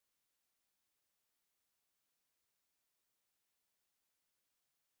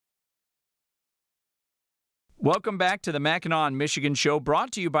Welcome back to the Mackinac, Michigan show,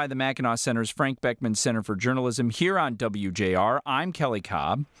 brought to you by the Mackinac Center's Frank Beckman Center for Journalism here on WJR. I'm Kelly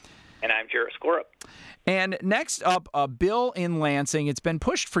Cobb. And I'm Jarrett Skorup. And next up, a bill in Lansing. It's been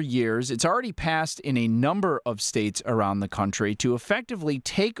pushed for years. It's already passed in a number of states around the country to effectively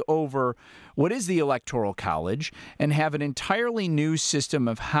take over what is the Electoral College and have an entirely new system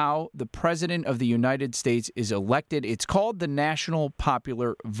of how the President of the United States is elected. It's called the National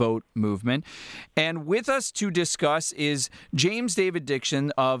Popular Vote Movement. And with us to discuss is James David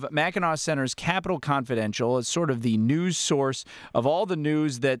Dickson of Mackinac Center's Capital Confidential. It's sort of the news source of all the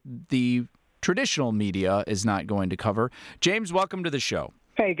news that the traditional media is not going to cover. James, welcome to the show.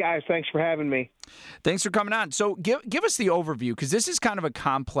 Hey, guys. Thanks for having me. Thanks for coming on. So give us the overview, because this is kind of a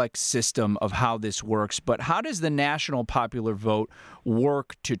complex system of how this works. But how does the national popular vote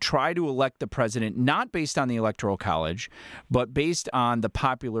work to try to elect the president, not based on the Electoral College, but based on the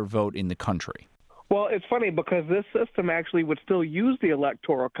popular vote in the country? Well, it's funny because this system actually would still use the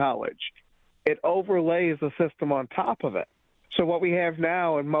Electoral College. It overlays the system on top of it. So what we have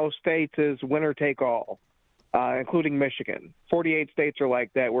now in most states is winner take all, including Michigan. 48 states are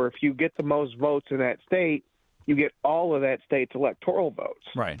like that, where if you get the most votes in that state, you get all of that state's electoral votes.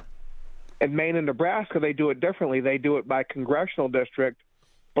 Right. In Maine and Nebraska, they do it differently. They do it by congressional district,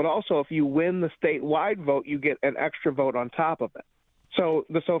 but also if you win the statewide vote, you get an extra vote on top of it. So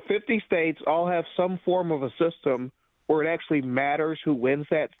 50 states all have some form of a system where it actually matters who wins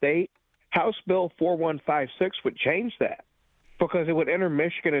that state. House Bill 4156 would change that, because it would enter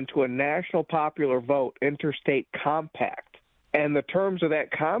Michigan into a national popular vote interstate compact. And the terms of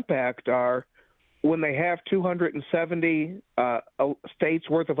that compact are, when they have 270 states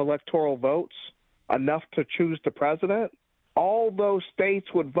worth of electoral votes, enough to choose the president, all those states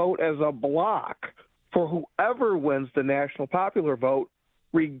would vote as a block for whoever wins the national popular vote,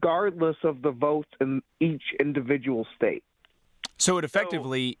 regardless of the votes in each individual state. So it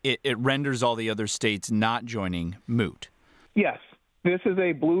effectively, it renders all the other states not joining moot. Yes, this is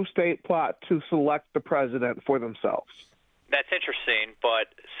a blue state plot to select the president for themselves. That's interesting, but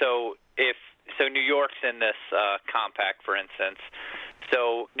so New York's in this compact, for instance.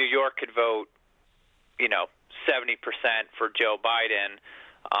 So New York could vote, 70% for Joe Biden,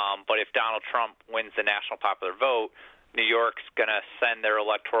 but if Donald Trump wins the national popular vote, New York's going to send their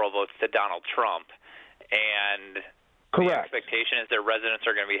electoral votes to Donald Trump, and correct. The expectation is their residents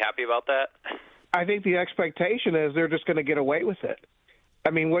are going to be happy about that. I think the expectation is they're just going to get away with it. I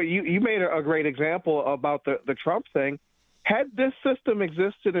mean, what you made a great example about the Trump thing. Had this system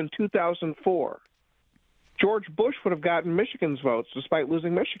existed in 2004, George Bush would have gotten Michigan's votes despite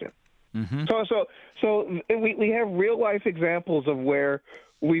losing Michigan. Mm-hmm. So we have real life examples of where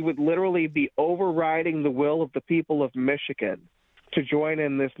we would literally be overriding the will of the people of Michigan to join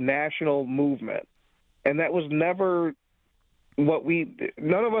in this national movement, and that was never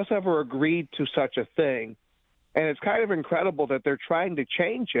none of us ever agreed to such a thing. And it's kind of incredible that they're trying to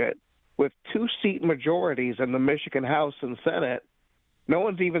change it with 2-seat majorities in the Michigan House and Senate. No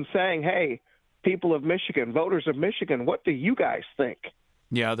one's even saying, hey, people of Michigan, voters of Michigan, what do you guys think?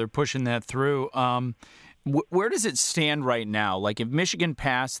 Yeah, they're pushing that through. Where does it stand right now? Like, if Michigan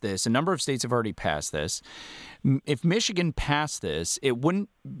passed this, a number of states have already passed this. If Michigan passed this, it wouldn't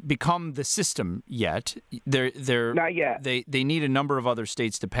become the system yet. They're not yet. They need a number of other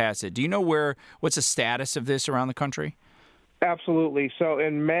states to pass it. Do you know what's the status of this around the country? Absolutely. So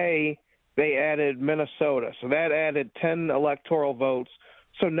in May, they added Minnesota. So that added 10 electoral votes.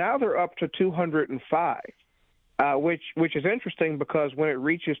 So now they're up to 205, which is interesting, because when it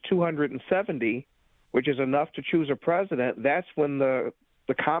reaches 270, which is enough to choose a president, that's when the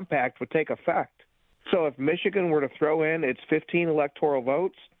compact would take effect. So if Michigan were to throw in its 15 electoral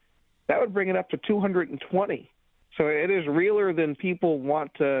votes, that would bring it up to 220. So it is realer than people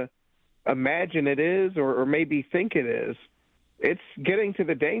want to imagine it is, or maybe think it is. It's getting to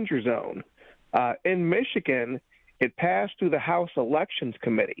the danger zone. In Michigan, it passed through the House Elections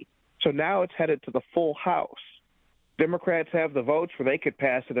Committee. So now it's headed to the full House. Democrats have the votes where they could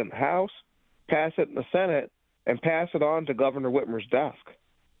pass it in the House, pass it in the Senate, and pass it on to Governor Whitmer's desk.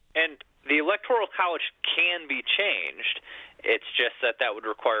 And the Electoral College can be changed. It's just that would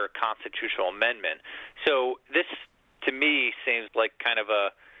require a constitutional amendment. So this, to me, seems like kind of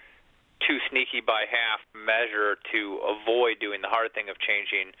a too sneaky by half measure to avoid doing the hard thing of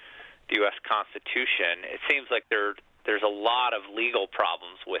changing the U.S. Constitution. It seems like there's a lot of legal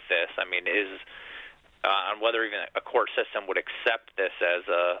problems with this. I mean, on whether even a court system would accept this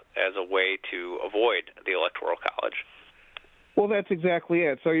as a way to avoid the Electoral College. Well, that's exactly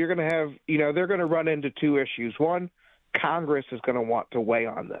it. So you're going to have, they're going to run into two issues. One, Congress is going to want to weigh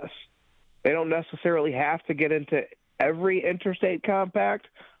on this. They don't necessarily have to get into every interstate compact,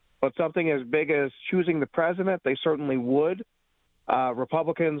 but something as big as choosing the president, they certainly would.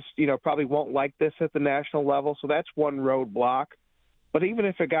 Republicans, probably won't like this at the national level, so that's one roadblock. But even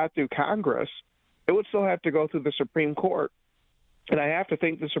if it got through Congress, it would still have to go through the Supreme Court. And I have to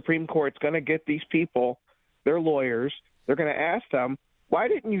think the Supreme Court's going to get these people, their lawyers, they're going to ask them, why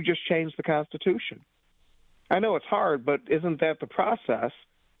didn't you just change the Constitution? I know it's hard, but isn't that the process?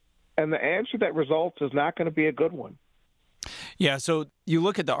 And the answer that results is not going to be a good one. Yeah, so you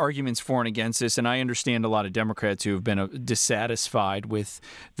look at the arguments for and against this, and I understand a lot of Democrats who have been dissatisfied with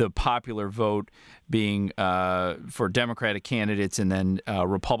the popular vote being for Democratic candidates and then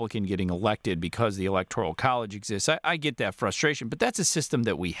Republican getting elected because the Electoral College exists. I get that frustration, but that's a system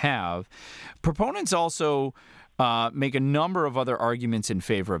that we have. Proponents also make a number of other arguments in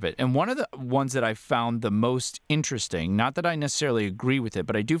favor of it. And one of the ones that I found the most interesting, not that I necessarily agree with it,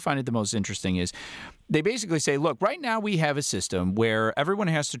 but I do find it the most interesting, is they basically say, look, right now we have a system where everyone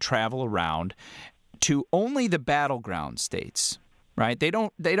has to travel around to only the battleground states. Right? They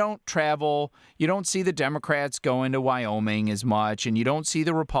don't travel. You don't see the Democrats going to Wyoming as much, and you don't see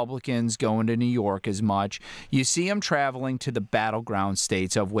the Republicans going to New York as much. You see them traveling to the battleground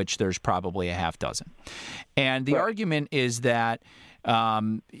states, of which there's probably a half dozen. And the argument is that,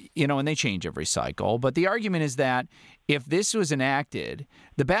 and they change every cycle, but the argument is that if this was enacted,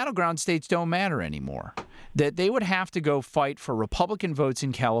 the battleground states don't matter anymore. That they would have to go fight for Republican votes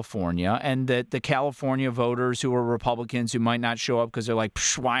in California, and that the California voters who are Republicans who might not show up because they're like,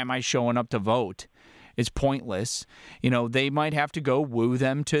 why am I showing up to vote? It's pointless. They might have to go woo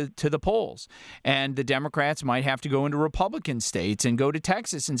them to the polls. And the Democrats might have to go into Republican states and go to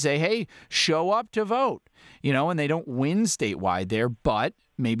Texas and say, hey, show up to vote. And they don't win statewide there, but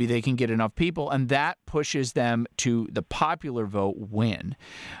maybe they can get enough people, and that pushes them to the popular vote win.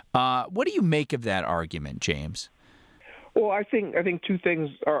 What do you make of that argument, James? Well, I think two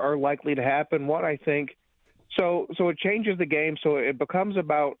things are likely to happen. One, I think, so it changes the game, so it becomes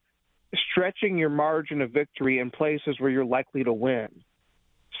about stretching your margin of victory in places where you're likely to win.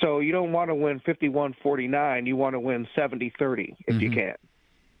 So you don't want to win 51-49. You want to win 70-30 if you can,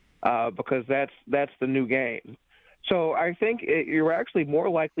 because that's the new game. So I think you're actually more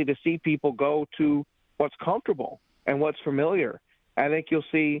likely to see people go to what's comfortable and what's familiar. I think you'll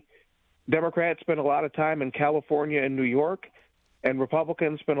see Democrats spend a lot of time in California and New York, and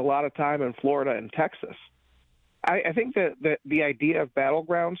Republicans spend a lot of time in Florida and Texas. I think that the idea of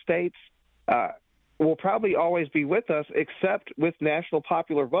battleground states will probably always be with us, except with national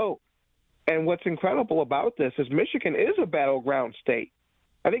popular vote. And what's incredible about this is Michigan is a battleground state.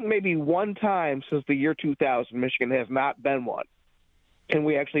 I think maybe one time since the year 2000, Michigan has not been one. And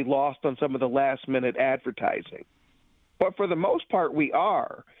we actually lost on some of the last-minute advertising. But for the most part, we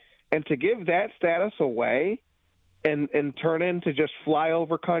are. And to give that status away and turn into just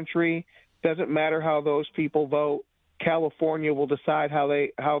flyover country, doesn't matter how those people vote, California will decide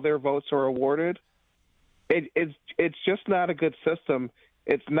how their votes are awarded. It's just not a good system.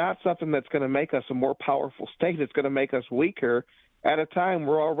 It's not something that's going to make us a more powerful state. It's going to make us weaker at a time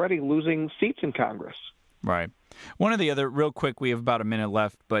we're already losing seats in Congress. Right. One of the other, real quick, we have about a minute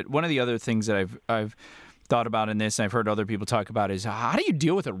left, but one of the other things that I've thought about in this, and I've heard other people talk about, is how do you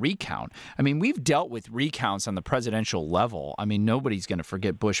deal with a recount? I mean, we've dealt with recounts on the presidential level. I mean, nobody's going to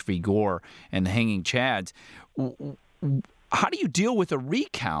forget Bush v. Gore and the hanging chads. How do you deal with a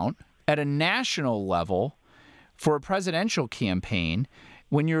recount at a national level for a presidential campaign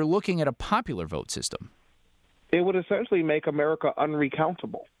when you're looking at a popular vote system? It would essentially make America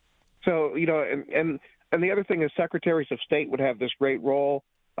unrecountable. So, and the other thing is secretaries of state would have this great role.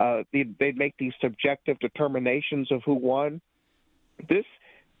 They'd make these subjective determinations of who won. This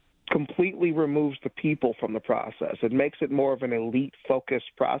completely removes the people from the process. It makes it more of an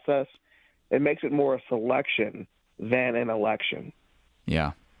elite-focused process. It makes it more a selection than an election.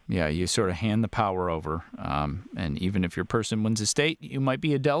 Yeah, you sort of hand the power over. And even if your person wins a state, you might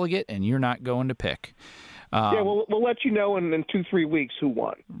be a delegate and you're not going to pick. We'll let you know in 2-3 weeks who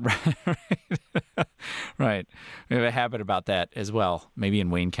won. Right. We have a habit about that as well, maybe in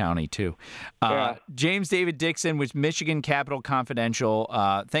Wayne County, too. James David Dickson with Michigan Capital Confidential.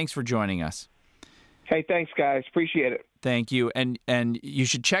 Thanks for joining us. Hey, thanks, guys. Appreciate it. Thank you. And you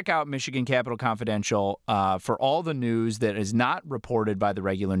should check out Michigan Capital Confidential for all the news that is not reported by the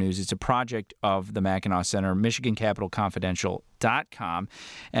regular news. It's a project of the Mackinac Center, MichiganCapitalConfidential.com.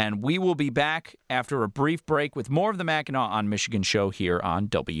 And we will be back after a brief break with more of the Mackinac on Michigan show here on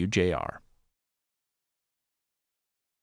WJR.